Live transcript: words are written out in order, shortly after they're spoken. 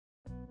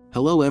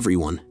Hello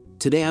everyone,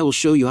 today I will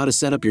show you how to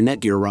set up your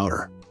Netgear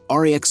router,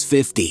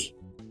 RAX50.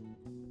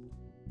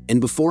 And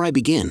before I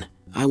begin,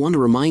 I want to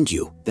remind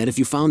you that if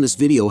you found this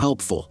video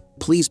helpful,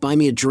 please buy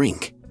me a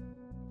drink.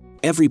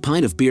 Every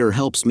pint of beer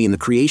helps me in the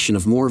creation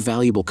of more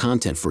valuable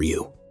content for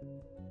you.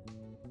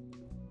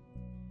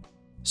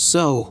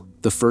 So,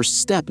 the first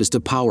step is to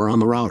power on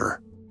the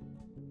router.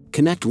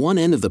 Connect one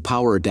end of the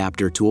power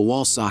adapter to a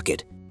wall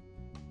socket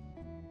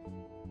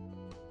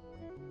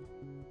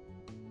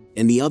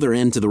and the other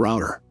end to the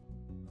router.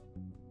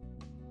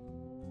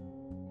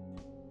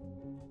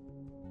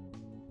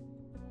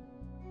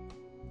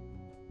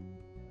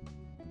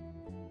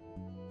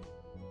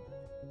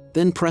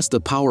 Then press the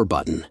power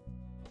button.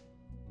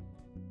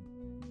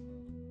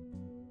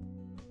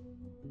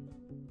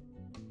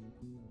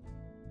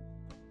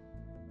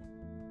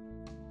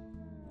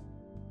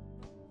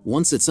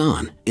 Once it's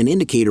on, an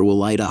indicator will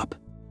light up.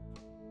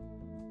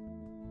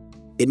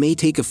 It may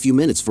take a few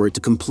minutes for it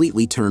to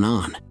completely turn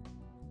on.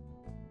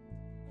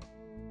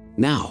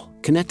 Now,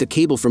 connect a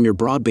cable from your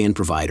broadband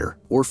provider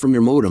or from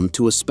your modem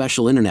to a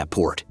special internet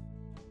port.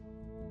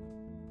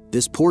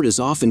 This port is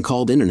often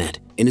called internet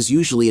and is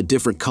usually a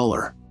different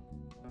color.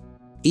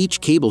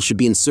 Each cable should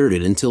be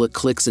inserted until it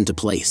clicks into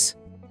place.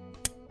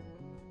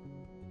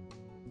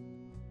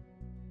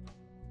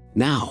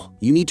 Now,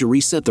 you need to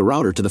reset the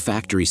router to the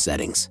factory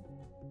settings.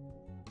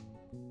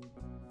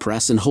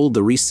 Press and hold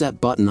the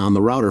reset button on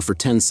the router for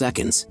 10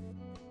 seconds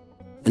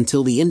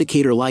until the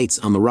indicator lights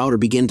on the router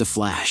begin to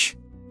flash.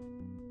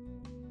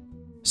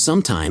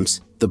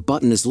 Sometimes, the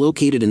button is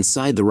located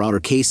inside the router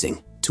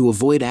casing to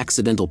avoid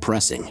accidental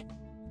pressing.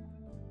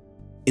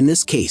 In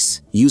this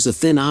case, use a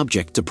thin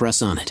object to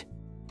press on it.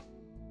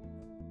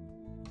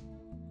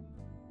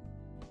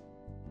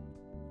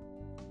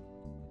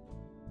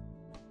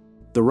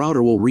 The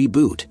router will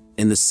reboot,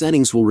 and the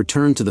settings will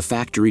return to the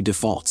factory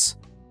defaults.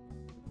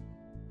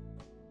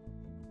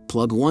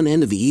 Plug one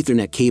end of the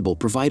Ethernet cable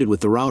provided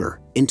with the router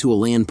into a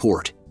LAN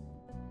port.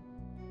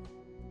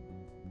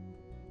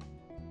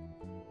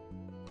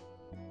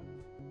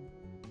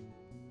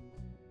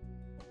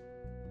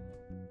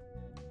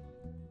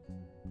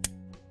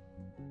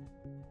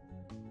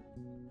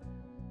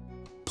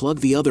 Plug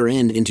the other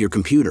end into your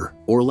computer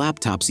or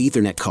laptop's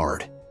Ethernet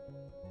card.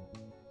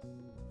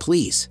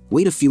 Please,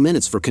 wait a few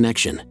minutes for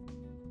connection.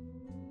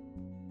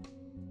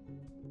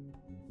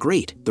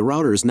 Great, the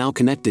router is now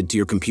connected to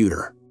your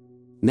computer.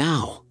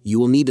 Now, you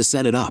will need to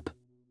set it up.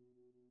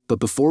 But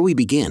before we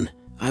begin,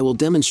 I will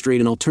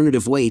demonstrate an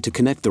alternative way to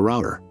connect the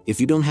router if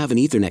you don't have an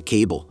Ethernet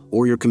cable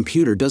or your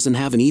computer doesn't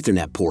have an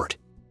Ethernet port.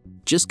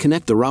 Just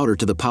connect the router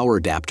to the power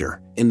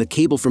adapter and the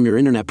cable from your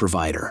internet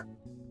provider.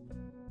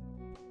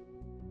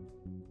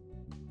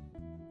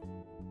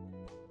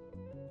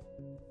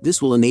 This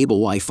will enable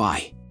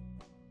Wi-Fi.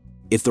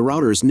 If the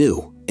router is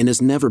new and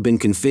has never been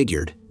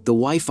configured, the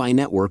Wi-Fi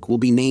network will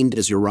be named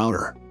as your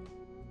router.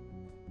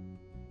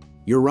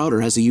 Your router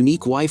has a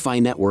unique Wi-Fi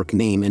network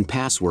name and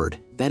password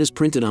that is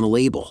printed on a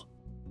label.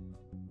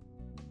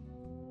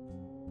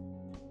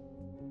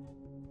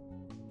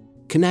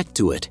 Connect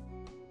to it.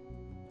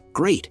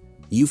 Great,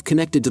 you've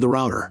connected to the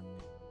router.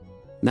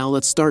 Now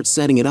let's start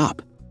setting it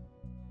up.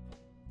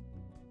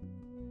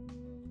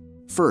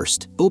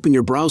 First, open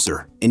your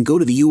browser and go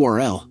to the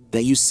URL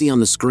that you see on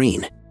the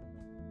screen.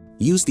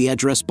 Use the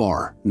address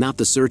bar, not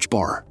the search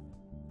bar.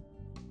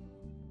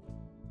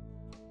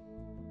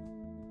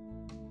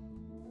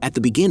 At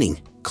the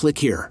beginning, click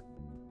here.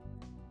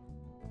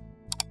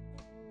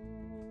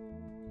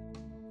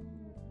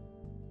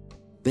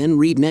 Then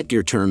read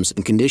Netgear terms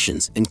and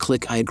conditions and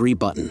click I agree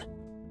button.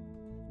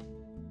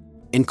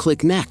 And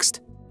click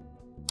Next.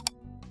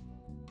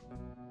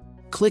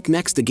 Click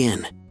Next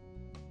again.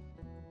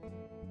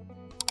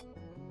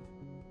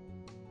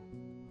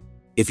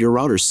 If your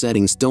router's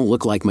settings don't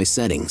look like my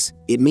settings,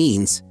 it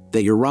means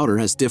that your router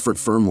has different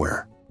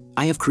firmware.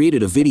 I have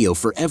created a video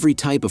for every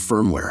type of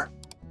firmware.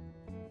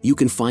 You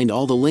can find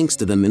all the links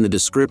to them in the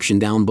description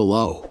down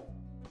below.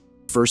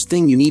 First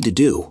thing you need to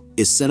do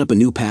is set up a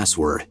new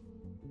password.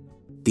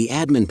 The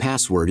admin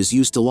password is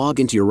used to log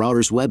into your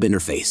router's web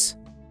interface.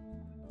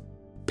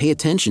 Pay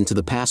attention to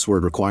the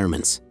password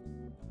requirements.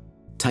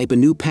 Type a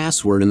new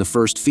password in the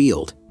first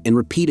field and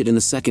repeat it in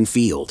the second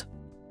field.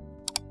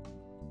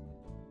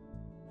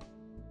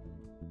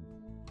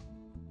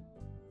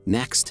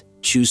 Next,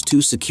 choose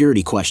 2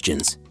 security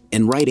questions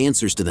and write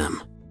answers to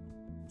them.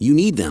 You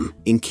need them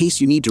in case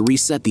you need to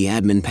reset the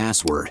admin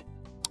password.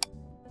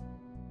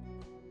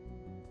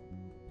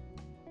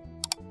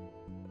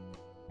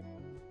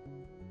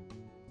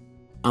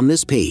 On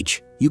this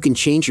page, you can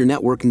change your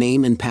network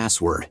name and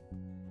password.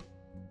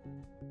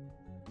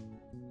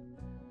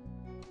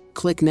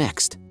 Click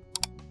Next.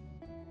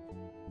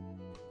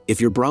 If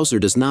your browser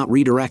does not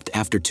redirect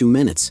after 2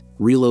 minutes,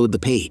 reload the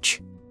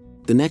page.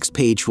 The next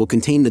page will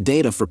contain the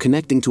data for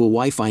connecting to a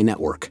Wi-Fi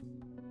network.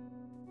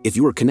 If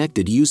you are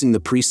connected using the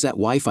preset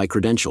Wi-Fi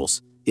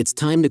credentials, it's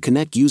time to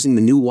connect using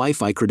the new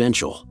Wi-Fi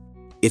credential.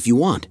 If you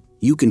want,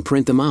 you can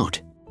print them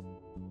out.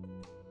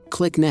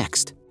 Click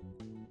Next.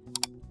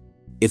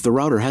 If the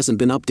router hasn't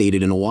been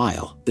updated in a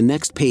while, the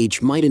next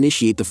page might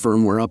initiate the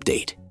firmware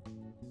update.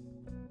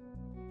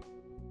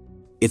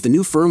 If the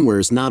new firmware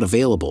is not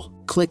available,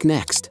 click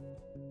Next.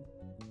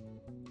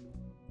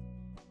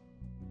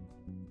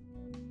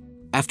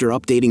 After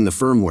updating the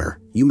firmware,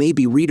 you may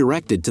be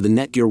redirected to the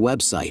Netgear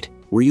website,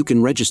 where you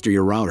can register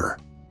your router.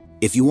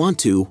 If you want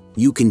to,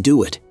 you can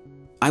do it.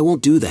 I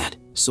won't do that,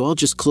 so I'll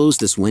just close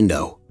this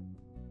window.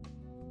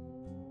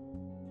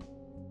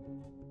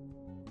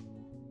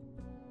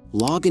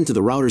 Log into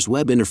the router's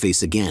web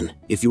interface again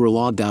if you were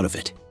logged out of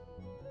it.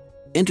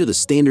 Enter the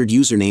standard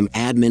username,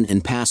 admin,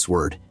 and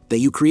password that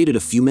you created a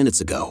few minutes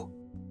ago.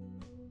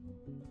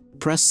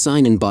 Press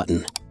Sign In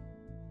button.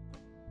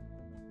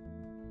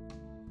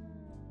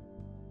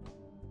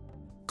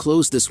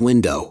 Close this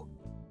window.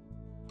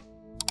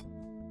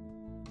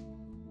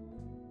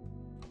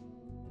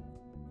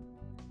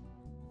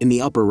 In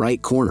the upper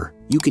right corner,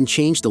 you can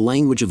change the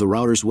language of the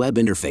router's web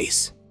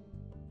interface.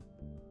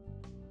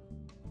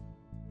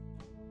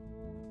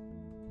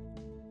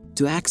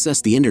 To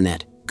access the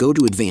internet, go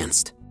to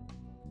Advanced.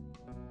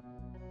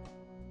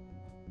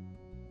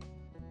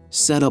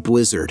 Setup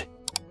Wizard.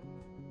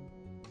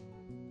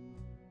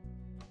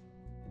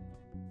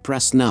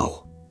 Press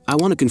No. I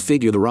want to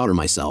configure the router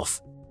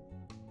myself.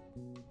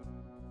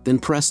 Then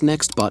press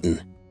Next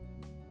button.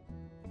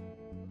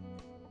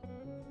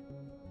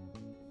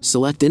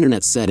 Select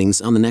Internet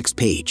Settings on the next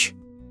page.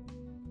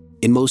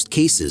 In most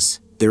cases,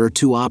 there are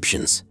two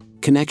options: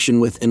 connection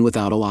with and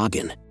without a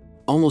login.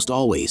 Almost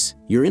always,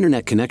 your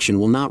internet connection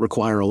will not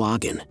require a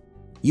login.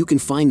 You can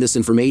find this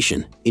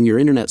information in your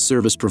internet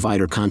service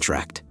provider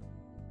contract.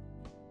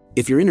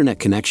 If your internet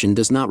connection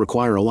does not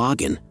require a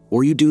login,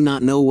 or you do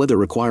not know whether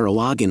require a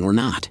login or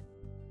not,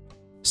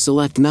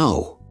 select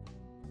No.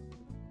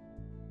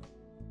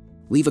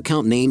 Leave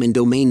account name and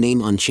domain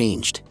name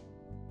unchanged.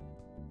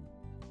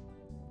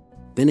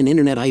 Then in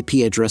Internet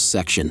IP address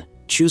section,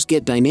 choose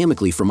Get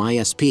Dynamically from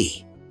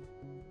ISP.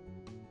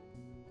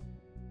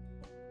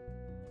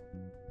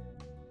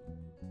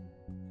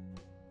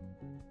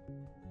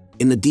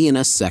 In the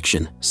DNS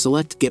section,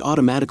 select Get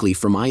Automatically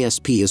from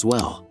ISP as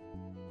well.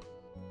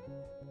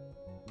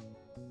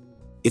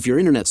 If your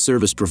internet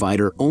service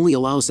provider only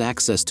allows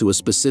access to a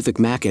specific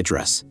MAC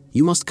address,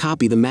 you must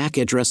copy the MAC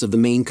address of the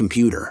main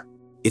computer.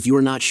 If you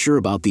are not sure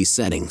about these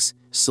settings,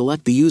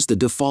 select the Use the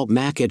default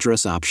MAC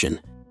address option.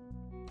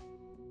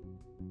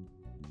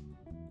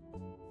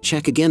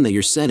 Check again that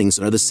your settings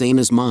are the same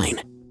as mine.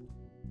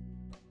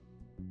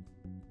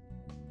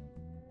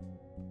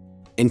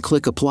 And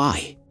click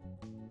Apply.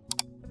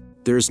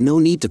 There is no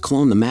need to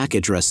clone the MAC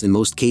address in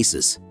most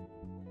cases.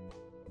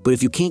 But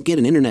if you can't get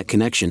an internet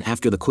connection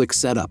after the quick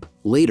setup,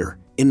 later,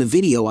 in the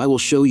video I will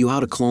show you how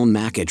to clone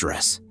MAC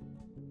address.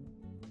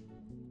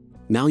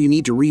 Now you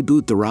need to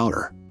reboot the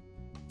router.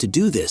 To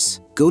do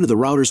this, go to the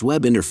router's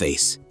web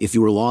interface if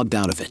you were logged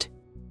out of it.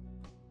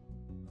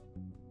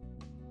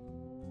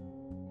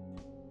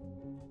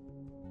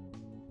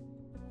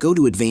 Go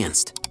to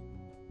Advanced.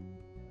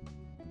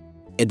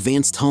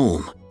 Advanced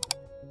Home.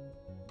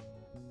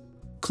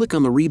 Click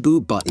on the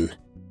Reboot button.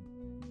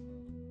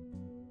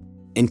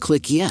 And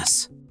click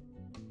Yes.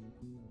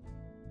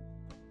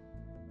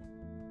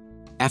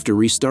 After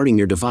restarting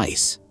your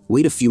device,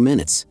 wait a few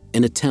minutes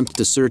and attempt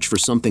to search for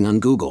something on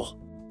Google.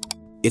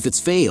 If it's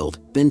failed,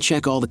 then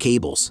check all the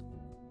cables.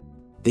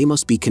 They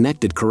must be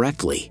connected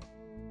correctly.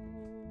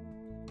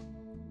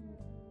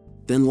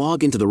 Then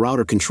log into the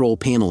router control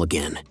panel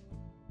again.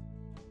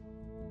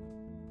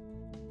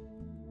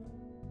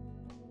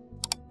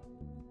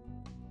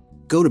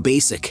 Go to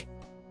Basic,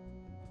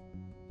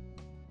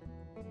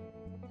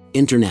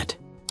 Internet,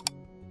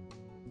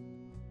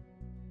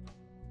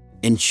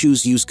 and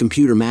choose Use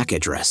Computer MAC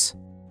Address.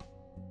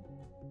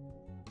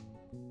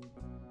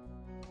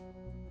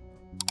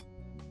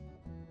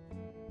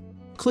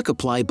 Click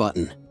Apply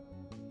button.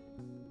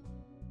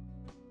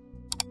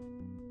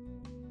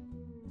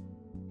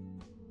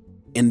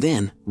 And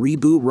then,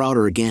 reboot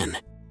router again.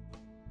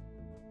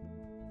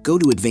 Go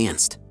to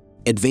Advanced,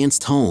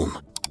 Advanced Home.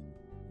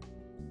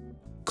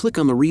 Click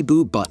on the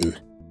Reboot button,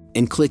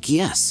 and click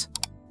Yes.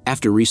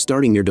 After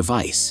restarting your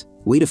device,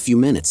 wait a few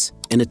minutes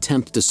and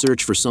attempt to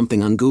search for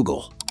something on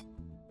Google.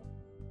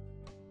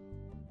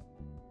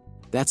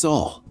 That's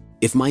all.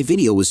 If my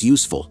video was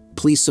useful,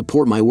 please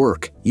support my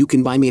work. You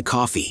can buy me a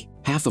coffee.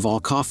 Half of all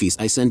coffees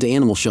I send to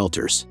animal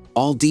shelters.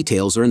 All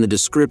details are in the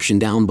description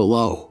down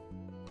below.